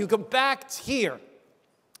 And so you go back here.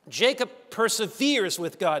 Jacob perseveres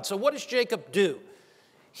with God. So what does Jacob do?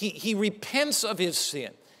 He repents of his sin.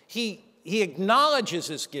 He acknowledges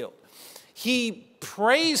his guilt. He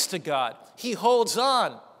prays to God. He holds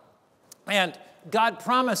on. And God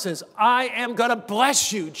promises, I am going to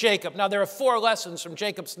bless you, Jacob. Now, there are 4 lessons from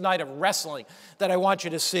Jacob's night of wrestling that I want you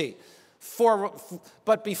to see.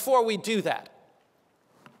 But before we do that,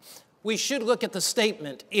 we should look at the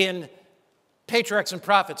statement in Patriarchs and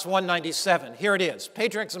Prophets 197. Here it is,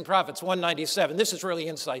 Patriarchs and Prophets 197. This is really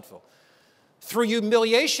insightful. Through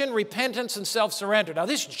humiliation, repentance, and self-surrender. Now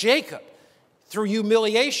this Jacob, through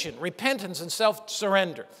humiliation, repentance, and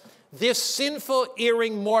self-surrender, this sinful,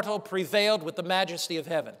 erring mortal prevailed with the majesty of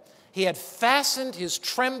heaven. He had fastened his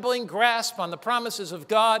trembling grasp on the promises of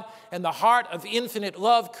God, and the heart of infinite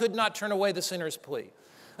love could not turn away the sinner's plea.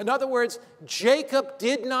 In other words, Jacob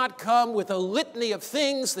did not come with a litany of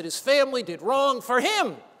things that his family did wrong for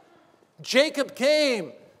him. Jacob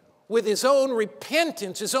came with his own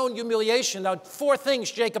repentance, his own humiliation. Now, 4 things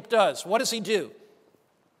Jacob does. What does he do?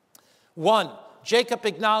 1, Jacob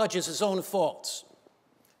acknowledges his own faults.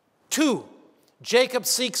 2, Jacob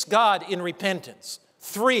seeks God in repentance.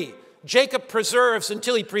 3, Jacob perseveres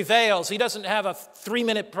until he prevails. He doesn't have a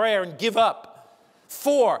 3-minute prayer and give up.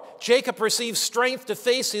 4, Jacob receives strength to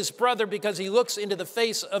face his brother because he looks into the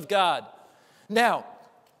face of God. Now,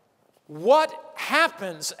 what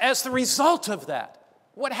happens as the result of that?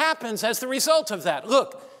 What happens as the result of that?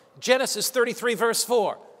 Look, Genesis 33, verse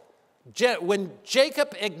 4. When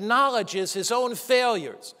Jacob acknowledges his own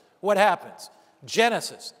failures, what happens?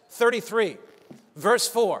 Genesis 33, verse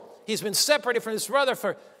 4. He's been separated from his brother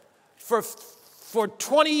for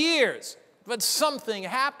 20 years, but something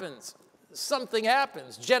happens. Something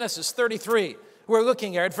happens. Genesis 33, we're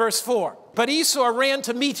looking at verse 4. But Esau ran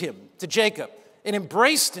to meet him, to Jacob, and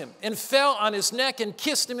embraced him, and fell on his neck and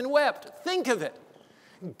kissed him and wept. Think of it.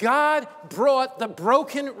 God brought the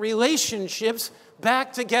broken relationships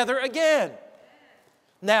back together again.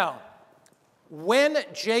 Now, when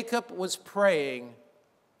Jacob was praying,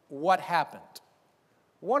 what happened?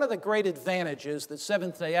 One of the great advantages that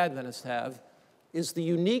Seventh-day Adventists have is the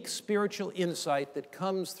unique spiritual insight that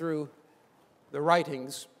comes through the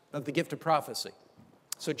writings of the gift of prophecy.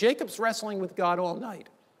 So Jacob's wrestling with God all night,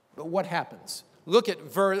 but what happens? Look at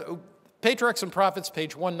Patriarchs and Prophets,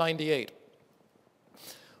 page 198.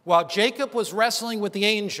 While Jacob was wrestling with the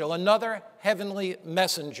angel, another heavenly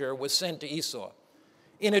messenger was sent to Esau.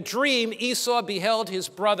 In a dream, Esau beheld his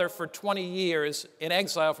brother for 20 years in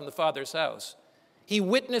exile from the father's house. He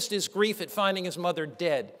witnessed his grief at finding his mother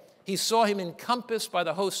dead. He saw him encompassed by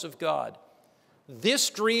the hosts of God. This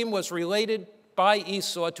dream was related by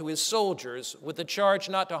Esau to his soldiers with the charge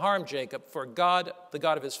not to harm Jacob, for God, the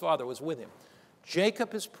God of his father, was with him.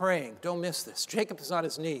 Jacob is praying. Don't miss this. Jacob is on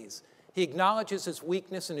his knees. He acknowledges his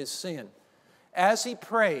weakness and his sin. As he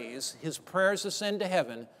prays, his prayers ascend to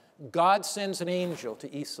heaven. God sends an angel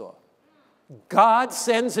to Esau. God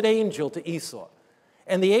sends an angel to Esau.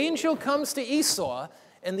 And the angel comes to Esau,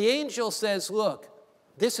 and the angel says, look,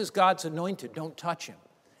 this is God's anointed. Don't touch him.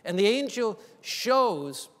 And the angel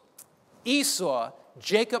shows Esau,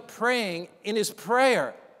 Jacob praying in his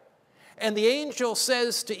prayer. And the angel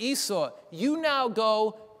says to Esau, you now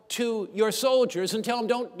go to your soldiers and tell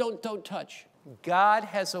them, don't touch. God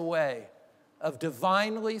has a way of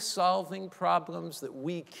divinely solving problems that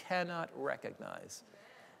we cannot recognize.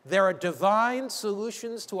 There are divine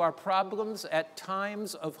solutions to our problems at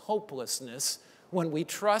times of hopelessness when we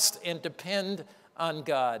trust and depend on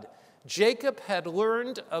God. Jacob had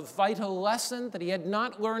learned a vital lesson that he had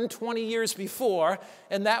not learned 20 years before,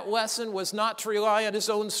 and that lesson was not to rely on his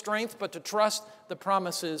own strength, but to trust the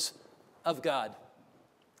promises of God.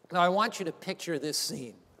 Now, I want you to picture this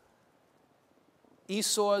scene.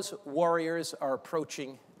 Esau's warriors are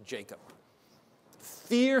approaching Jacob.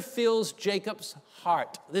 Fear fills Jacob's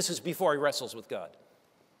heart. This is before he wrestles with God.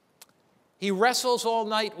 He wrestles all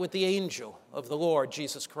night with the angel of the Lord,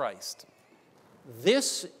 Jesus Christ.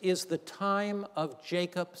 This is the time of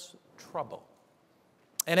Jacob's trouble.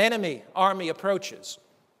 An enemy army approaches.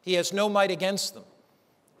 He has no might against them.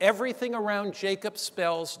 Everything around Jacob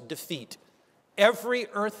spells defeat. Every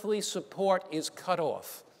earthly support is cut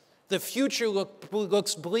off. The future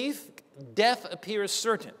looks bleak. Death appears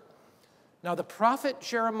certain. Now, the prophet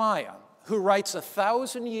Jeremiah, who writes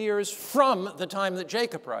 1,000 years from the time that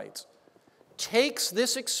Jacob writes, takes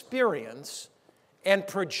this experience and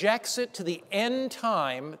projects it to the end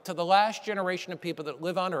time, to the last generation of people that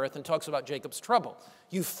live on earth, and talks about Jacob's trouble.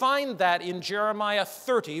 You find that in Jeremiah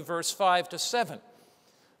 30, verse 5 to 7.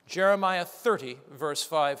 Jeremiah 30, verse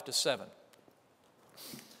 5 to 7.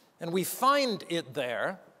 And we find it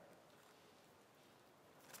there.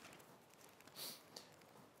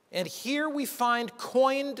 And here we find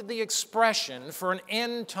coined the expression for an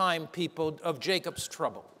end-time people of Jacob's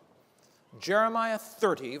trouble. Jeremiah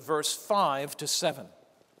 30, verse 5 to 7.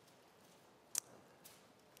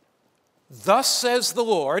 Thus says the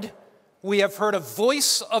Lord, we have heard a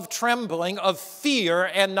voice of trembling, of fear,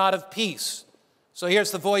 and not of peace. So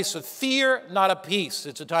here's the voice of fear, not of peace.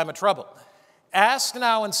 It's a time of trouble. Ask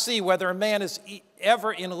now and see whether a man is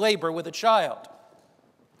ever in labor with a child.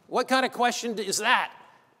 What kind of question is that?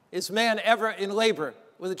 Is man ever in labor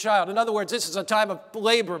with a child? In other words, this is a time of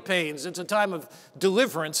labor pains. It's a time of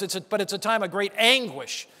deliverance, but it's a time of great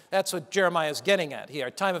anguish. That's what Jeremiah is getting at here,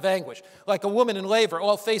 a time of anguish. Like a woman in labor,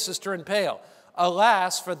 all faces turn pale.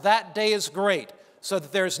 Alas, for that day is great, so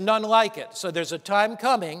that there's none like it. So there's a time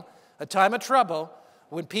coming, a time of trouble,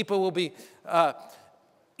 when people will be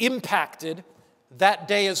impacted. That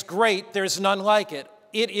day is great, there's none like it.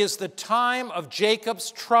 It is the time of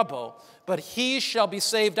Jacob's trouble, but he shall be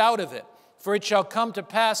saved out of it. For it shall come to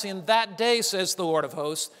pass in that day, says the Lord of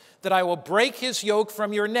hosts, that I will break his yoke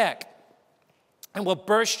from your neck and will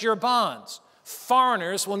burst your bonds.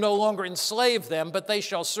 Foreigners will no longer enslave them, but they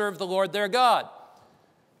shall serve the Lord their God.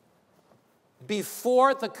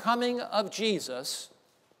 Before the coming of Jesus,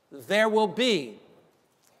 there will be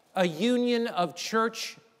a union of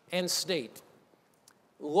church and state.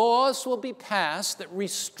 Laws will be passed that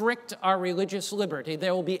restrict our religious liberty.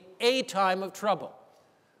 There will be a time of trouble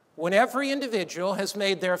when every individual has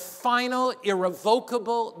made their final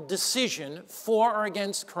irrevocable decision for or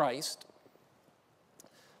against Christ.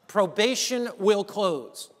 Probation will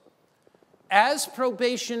close. As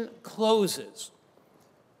probation closes,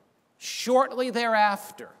 shortly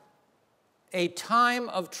thereafter, a time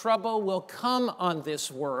of trouble will come on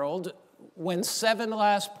this world when 7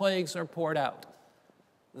 last plagues are poured out.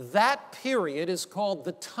 That period is called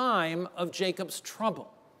the time of Jacob's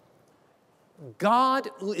trouble. God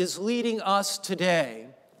is leading us today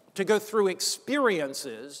to go through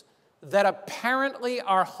experiences that apparently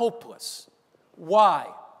are hopeless. Why?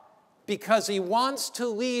 Because he wants to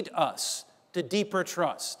lead us to deeper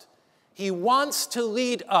trust. He wants to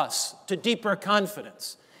lead us to deeper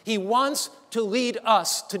confidence. He wants to lead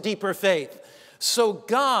us to deeper faith. So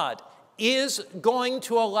God is going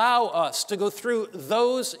to allow us to go through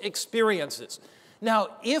those experiences. Now,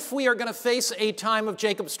 if we are going to face a time of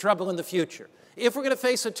Jacob's trouble in the future, if we're going to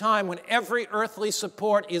face a time when every earthly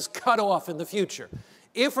support is cut off in the future,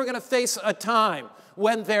 if we're going to face a time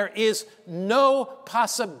when there is no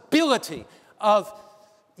possibility of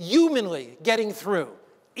humanly getting through,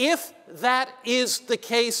 if that is the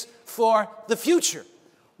case for the future,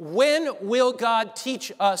 when will God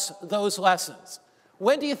teach us those lessons?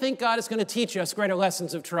 When do you think God is going to teach us greater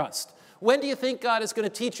lessons of trust? When do you think God is going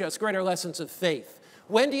to teach us greater lessons of faith?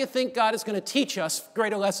 When do you think God is going to teach us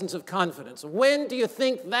greater lessons of confidence? When do you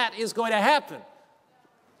think that is going to happen?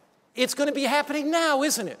 It's going to be happening now,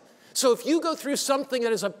 isn't it? So if you go through something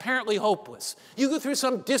that is apparently hopeless, you go through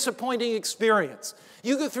some disappointing experience,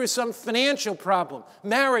 you go through some financial problem,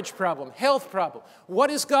 marriage problem, health problem, what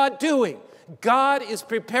is God doing? God is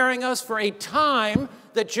preparing us for a time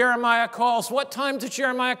that Jeremiah calls, what time did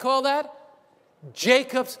Jeremiah call that?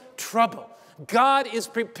 Jacob's trouble. God is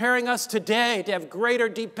preparing us today to have greater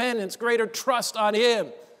dependence, greater trust on him.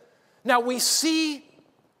 Now we see,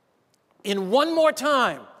 in one more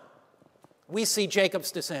time, we see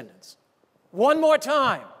Jacob's descendants. One more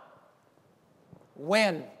time.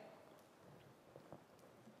 When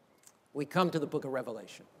we come to the book of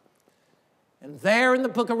Revelation. And there in the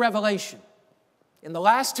book of Revelation, in the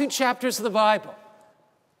last 2 chapters of the Bible,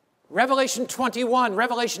 Revelation 21,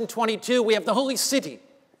 Revelation 22, we have the holy city.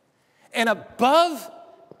 And above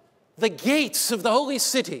the gates of the holy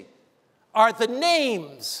city are the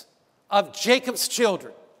names of Jacob's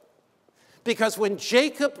children. Because when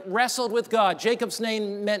Jacob wrestled with God, Jacob's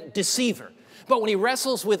name meant deceiver. But when he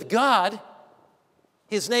wrestles with God,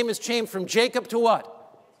 his name is changed from Jacob to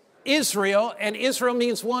what? Israel. And Israel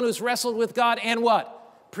means one who's wrestled with God and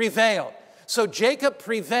what? Prevailed. So Jacob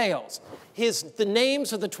prevails. the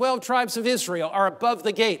names of the 12 tribes of Israel are above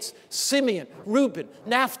the gates. Simeon, Reuben,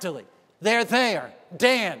 Naphtali, they're there.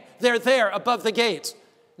 Dan, they're there above the gates.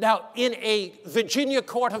 Now, in a Virginia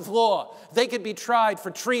court of law, they could be tried for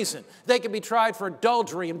treason. They could be tried for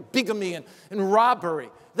adultery and bigamy and robbery.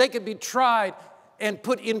 They could be tried and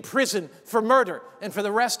put in prison for murder and for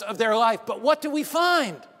the rest of their life. But what do we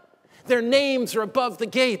find? Their names are above the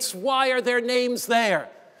gates. Why are their names there?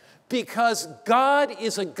 Because God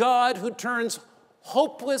is a God who turns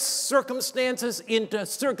hopeless circumstances into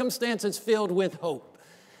circumstances filled with hope.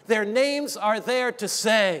 Their names are there to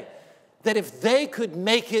say that if they could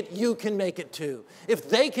make it, you can make it too. If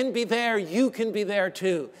they can be there, you can be there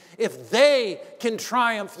too. If they can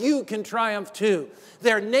triumph, you can triumph too.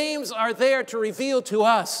 Their names are there to reveal to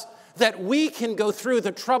us that we can go through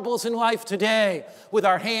the troubles in life today with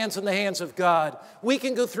our hands in the hands of God. We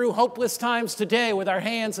can go through hopeless times today with our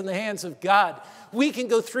hands in the hands of God. We can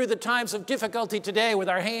go through the times of difficulty today with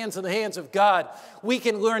our hands in the hands of God. We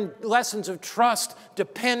can learn lessons of trust,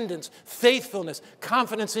 dependence, faithfulness,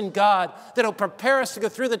 confidence in God that will prepare us to go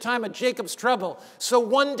through the time of Jacob's trouble. So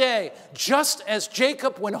one day, just as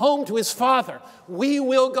Jacob went home to his father, we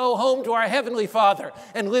will go home to our heavenly Father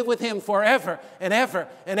and live with him forever and ever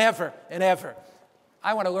and ever and ever.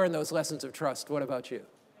 I want to learn those lessons of trust. What about you?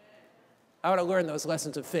 I want to learn those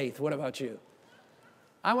lessons of faith. What about you?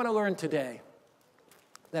 I want to learn today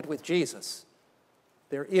that with Jesus,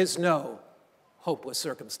 there is no hopeless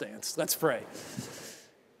circumstance. Let's pray.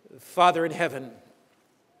 Father in heaven,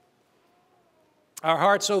 our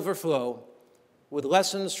hearts overflow with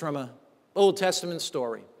lessons from an Old Testament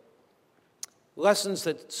story, lessons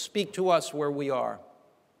that speak to us where we are.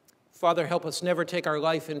 Father, help us never take our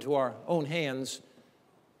life into our own hands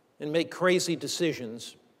and make crazy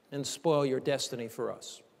decisions and spoil your destiny for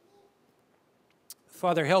us.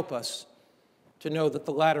 Father, help us to know that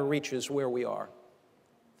the ladder reaches where we are,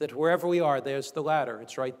 that wherever we are, there's the ladder.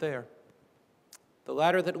 It's right there. The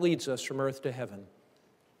ladder that leads us from earth to heaven,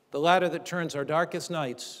 the ladder that turns our darkest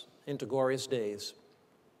nights into glorious days,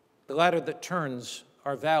 the ladder that turns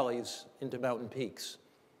our valleys into mountain peaks.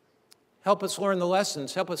 Help us learn the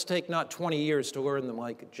lessons. Help us take not 20 years to learn them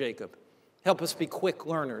like Jacob. Help us be quick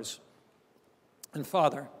learners. And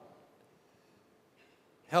Father,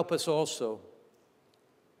 help us also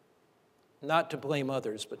not to blame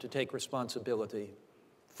others, but to take responsibility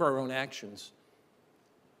for our own actions.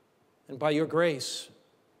 And by your grace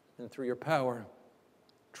and through your power,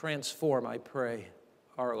 transform, I pray,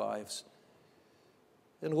 our lives.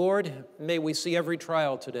 And Lord, may we see every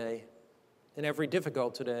trial today and every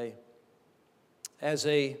difficult today as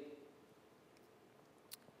an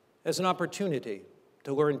opportunity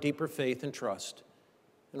to learn deeper faith and trust.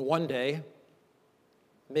 And one day,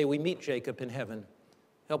 may we meet Jacob in heaven.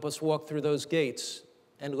 Help us walk through those gates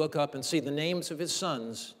and look up and see the names of his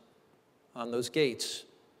sons on those gates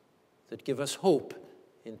that give us hope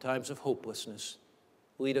in times of hopelessness.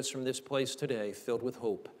 Lead us from this place today filled with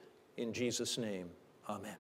hope. In Jesus' name, amen.